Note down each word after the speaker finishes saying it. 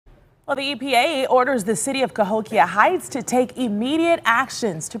Well, the EPA orders the city of Cahokia Heights to take immediate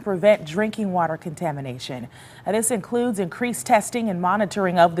actions to prevent drinking water contamination. This includes increased testing and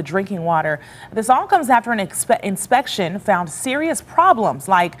monitoring of the drinking water. This all comes after an inspection found serious problems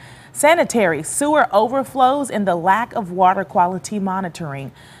like sanitary sewer overflows and the lack of water quality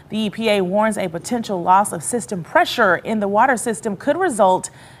monitoring. The EPA warns a potential loss of system pressure in the water system could result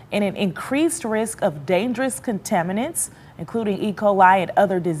in an increased risk of dangerous contaminants, including E. coli and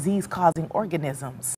other disease-causing organisms.